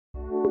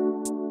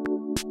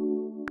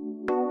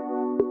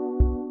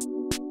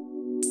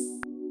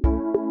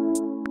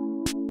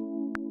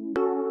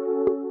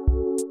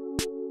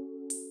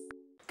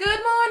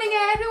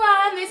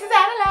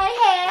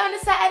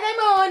Saturday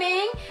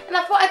morning, and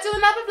I thought I'd do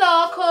another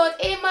vlog called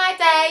In My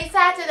Day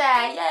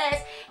Saturday.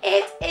 Yes,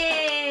 it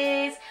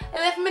is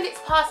 11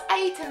 minutes past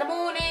 8 in the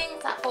morning.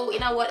 So I thought, you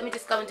know what, let me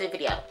just go and do a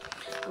video.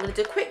 I'm going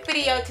to do a quick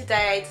video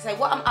today to say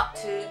what I'm up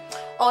to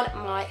on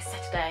my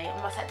Saturday.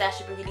 On my Saturday I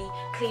should be really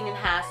cleaning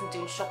house and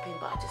doing shopping,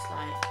 but I just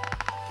like,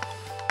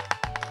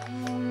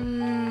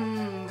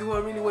 do I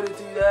really want to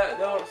do that?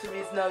 The answer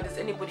is no. Does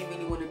anybody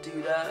really want to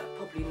do that?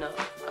 Probably not.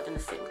 I'm going to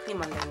sit and clean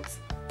my lens.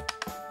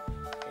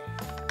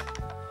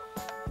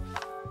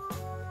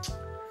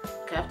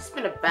 Okay, I've just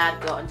been a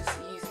bad girl and just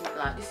using it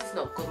like, this is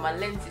not good. My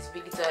lens is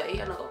really dirty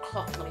and I've got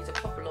cloth and I need to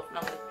pop it off and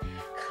I'm going to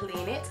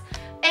clean it.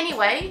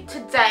 Anyway,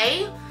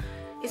 today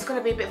it's going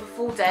to be a bit of a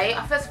full day.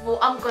 First of all,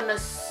 I'm going to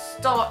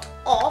start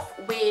off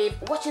with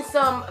watching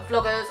some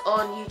vloggers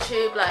on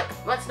YouTube. Like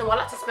once in a while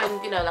I like to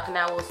spend, you know, like an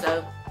hour or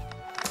so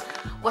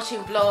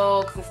watching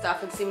vlogs and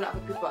stuff and seeing what other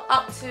people are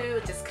up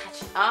to, just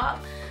catching up.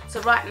 So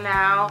right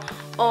now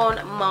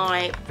on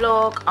my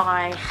vlog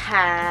I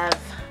have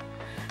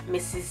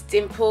Mrs.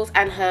 Dimples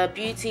and her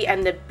Beauty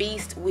and the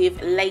Beast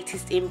with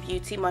Latest in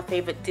Beauty, my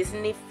favourite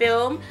Disney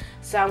film.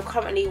 So I'm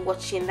currently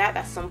watching that.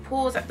 That's on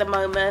pause at the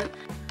moment.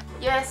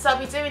 Yes, I'll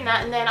be doing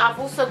that, and then I've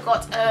also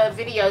got a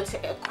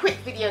quick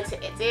video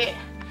to edit,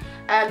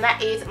 and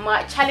that is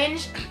my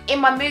challenge. In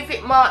my Move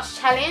It March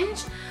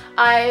challenge,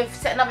 I've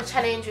set another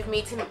challenge with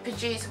me to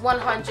produce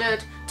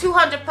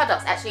 200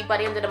 products actually by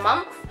the end of the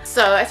month.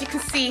 So as you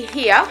can see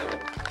here,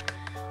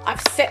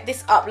 I've set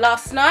this up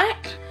last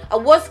night. I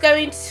was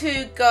going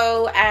to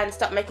go and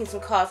start making some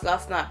cards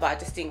last night, but I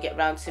just didn't get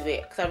around to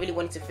it because I really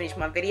wanted to finish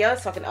my video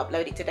so I can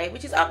upload it today,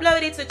 which is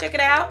uploaded, so check it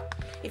out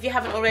if you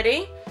haven't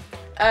already.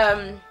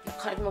 I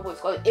can't remember what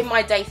it's called. In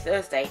My Day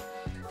Thursday,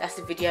 that's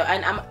the video,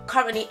 and I'm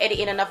currently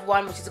editing another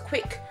one which is a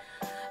quick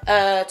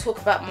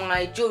talk about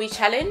my jewelry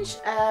challenge.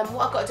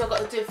 What I've got to do, I've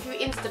got to do a few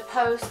Insta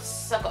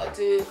posts. I've got to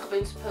do a couple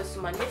of Insta posts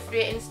on my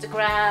Nithria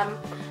Instagram,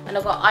 and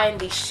I've got to iron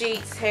these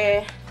sheets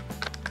here.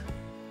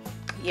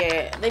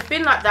 Yeah, they've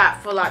been like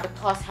that for like the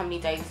past how many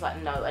days.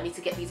 Like, no, I need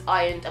to get these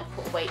ironed and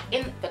put away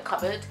in the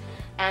cupboard,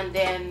 and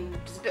then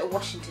there's a bit of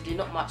washing to do,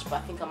 not much, but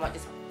I think I might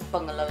just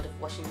bung a load of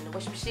washing in the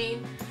washing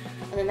machine,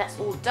 and then that's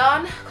all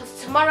done,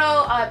 because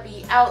tomorrow I'll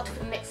be out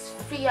for the next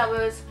 3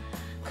 hours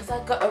because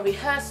I've got a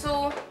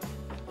rehearsal.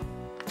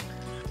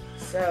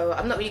 So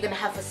I'm not really going to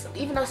have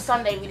even though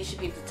Sunday really should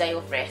be the day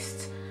of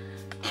rest,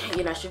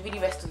 you know, I should really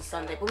rest on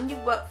Sunday, but when you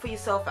work for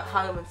yourself at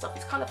home and stuff,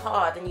 it's kind of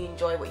hard and you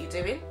enjoy what you're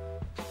doing.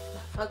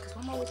 Focus,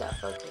 why am I always out of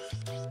focus?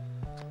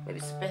 Maybe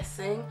it's the best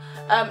thing.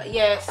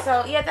 Yeah,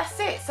 so yeah, that's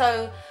it.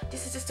 So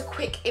this is just a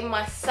quick in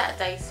my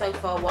Saturday so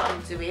far what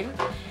I'm doing,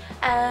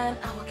 and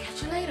I will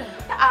catch you later.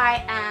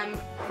 I am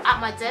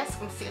at my desk.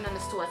 I'm sitting on the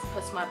stool as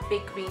opposed to my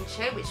big green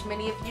chair, which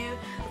many of you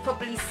have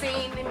probably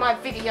seen in my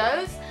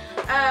videos.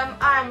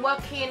 I'm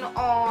working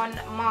on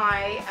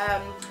my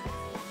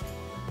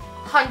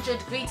 100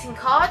 greeting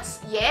cards,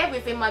 yeah,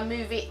 within my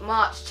Move It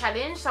March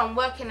challenge. So I'm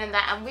working on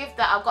that, and with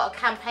that I've got a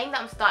campaign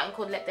that I'm starting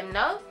called Let Them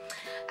Know.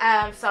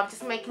 So I'm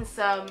just making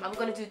some, I'm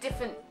going to do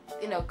different,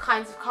 you know,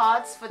 kinds of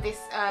cards for this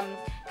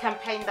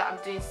campaign that I'm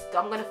doing.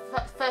 I'm going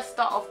to first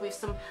start off with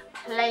some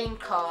plain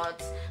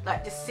cards,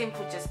 like just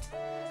simple, just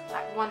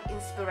like one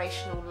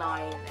inspirational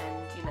line,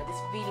 and you know,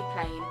 just really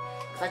plain,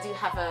 because I do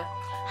have a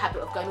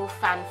habit of going all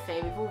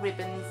fanfare with all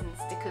ribbons and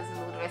stickers and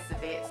all the rest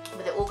of it,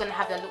 but they're all going to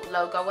have their little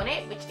logo on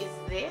it, which is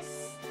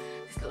this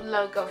little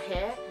logo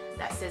here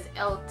that says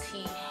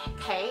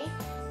LTK,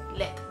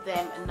 Let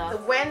Them Know. So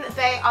when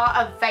they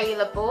are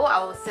available,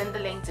 I will send the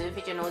link to the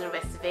video and all the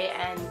rest of it,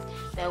 and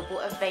they'll be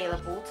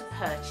available to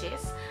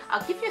purchase.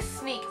 I'll give you a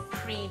sneak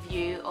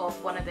preview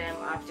of one of them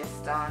I've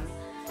just done,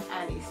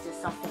 and it's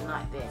just something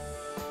like this.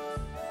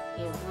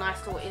 Yeah, with a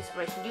nice little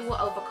inspiration. You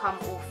will overcome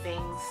all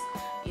things,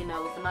 you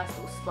know, with a nice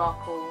little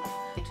sparkle.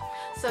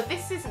 So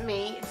this is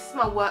me, this is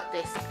my work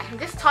desk.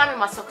 This time in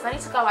myself, because I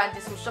need to go out and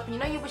do some shopping. You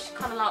know, you wish you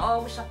kind of like,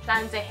 oh, I wish I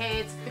planned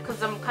ahead,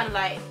 because I'm kind of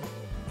like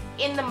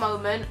in the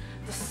moment.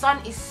 The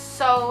sun is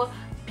so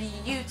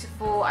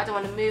beautiful. I don't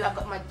want to move. I've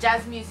got my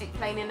jazz music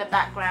playing in the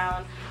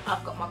background.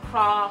 I've got my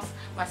crafts.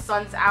 My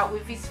son's out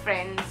with his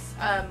friends,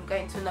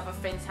 going to another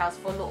friend's house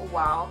for a little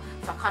while.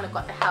 So I kind of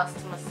got the house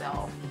to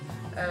myself.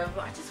 But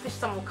I just wish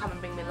someone would come and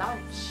bring me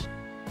lunch.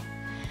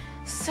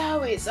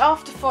 So it's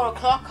after 4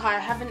 o'clock. I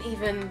haven't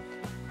even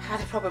had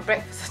a proper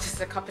breakfast.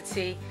 Just a cup of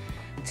tea,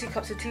 2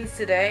 cups of tea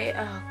today.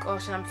 Oh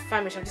gosh, and I'm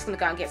famished. I'm just gonna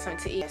go and get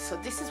something to eat. So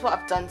this is what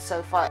I've done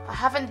so far. I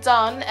haven't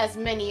done as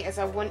many as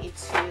I wanted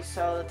to,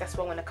 so that's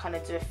why I'm gonna kind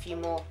of do a few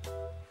more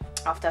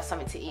after I have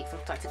something to eat. So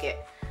I'm starting to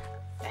get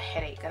a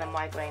headache and a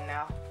migraine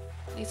now.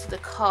 These are the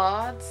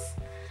cards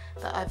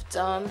that I've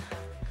done,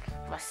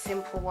 my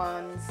simple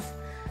ones.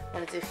 I'm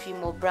going to do a few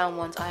more brown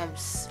ones. I am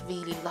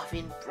really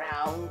loving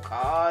brown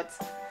cards.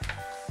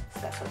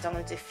 So that's what I've done. I'm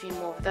going to do a few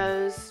more of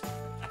those.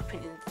 I've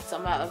printed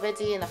some out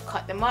already and I've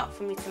cut them up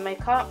for me to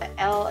make up. The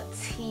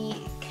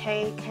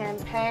LTK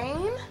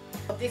campaign.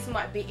 This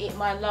might be it,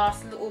 my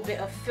last little bit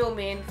of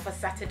filming for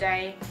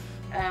Saturday.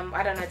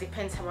 I don't know,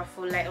 depends how I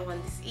feel later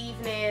on this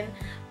evening.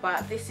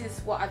 But this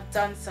is what I've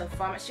done so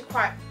far. I'm actually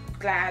quite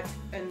glad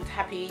and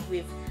happy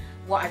with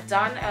what I've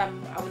done.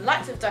 I would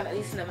like to have done at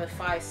least another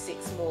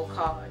 5-6 more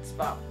cards,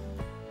 but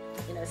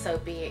you know, so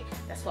be it.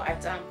 That's what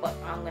I've done. But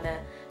I'm gonna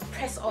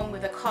press on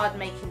with the card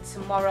making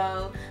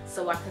tomorrow,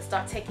 so I can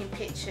start taking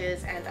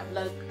pictures and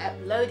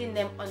uploading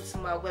them onto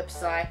my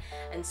website,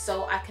 and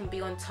so I can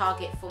be on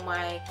target for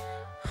my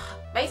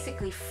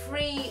basically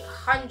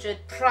 300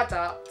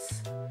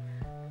 products,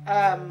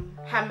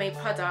 handmade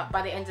product,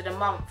 by the end of the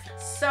month.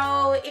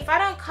 So if I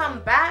don't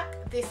come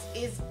back, this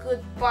is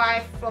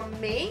goodbye from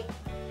me.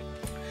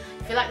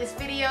 If you like this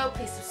video,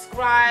 please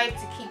subscribe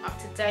to keep up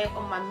to date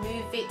on my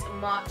Move It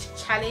March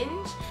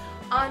challenge.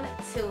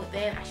 Until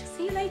then, I shall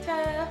see you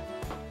later.